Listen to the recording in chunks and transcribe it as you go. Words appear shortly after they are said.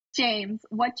James,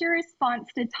 what's your response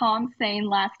to Tom saying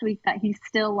last week that he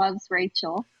still loves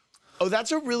Rachel? Oh,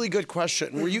 that's a really good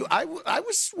question. Were you? I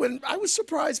was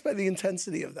surprised by the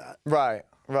intensity of that. Right.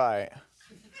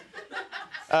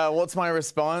 What's my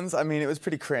response? I mean, it was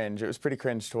pretty cringe. It was pretty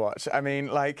cringe to watch. I mean,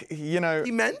 like, you know...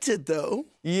 He meant it, though.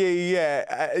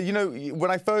 Yeah. You know, when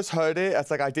I first heard it,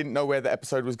 it's like I didn't know where the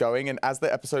episode was going, and as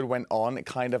the episode went on, it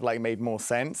kind of, like, made more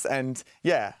sense. And,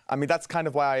 yeah, I mean, that's kind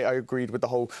of why I agreed with the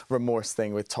whole remorse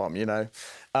thing with Tom, you know?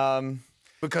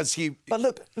 Because he... But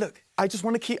look, I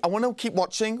want to keep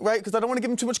watching, right? Because I don't want to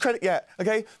give him too much credit yet,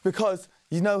 okay? Because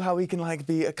you know how he can, like,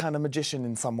 be a kind of magician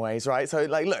in some ways, right? So,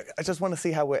 like, look, I just want to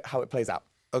see how it plays out.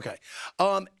 Okay.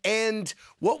 And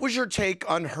what was your take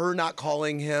on her not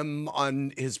calling him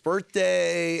on his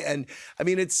birthday? And, I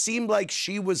mean, it seemed like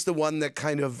she was the one that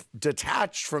kind of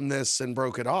detached from this and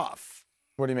broke it off.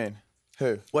 What do you mean?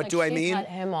 Who? What do I mean? Cut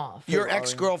him off. Your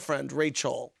ex-girlfriend,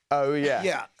 Rachel. Oh, yeah.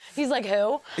 Yeah. He's like,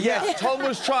 who? Yeah, Tom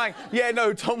was trying. Yeah,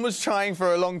 no, Tom was trying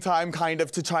for a long time kind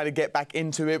of to try to get back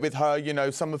into it with her. You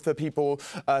know, some of the people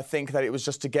think that it was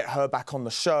just to get her back on the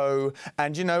show.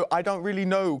 And, you know, I don't really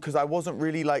know because I wasn't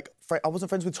really, like, I wasn't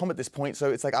friends with Tom at this point.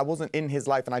 So it's like I wasn't in his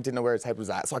life and I didn't know where his head was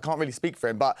at. So I can't really speak for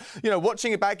him. But, you know,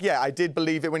 watching it back, yeah, I did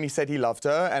believe it when he said he loved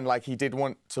her. And, like, he did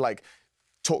want to, like,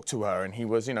 talk to her. And he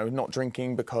was, you know, not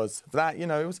drinking because of that, you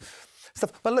know, it was...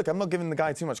 stuff. But look, I'm not giving the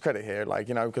guy too much credit here, like,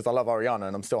 you know, because I love Ariana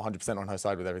and I'm still 100% on her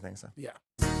side with everything, so. Yeah.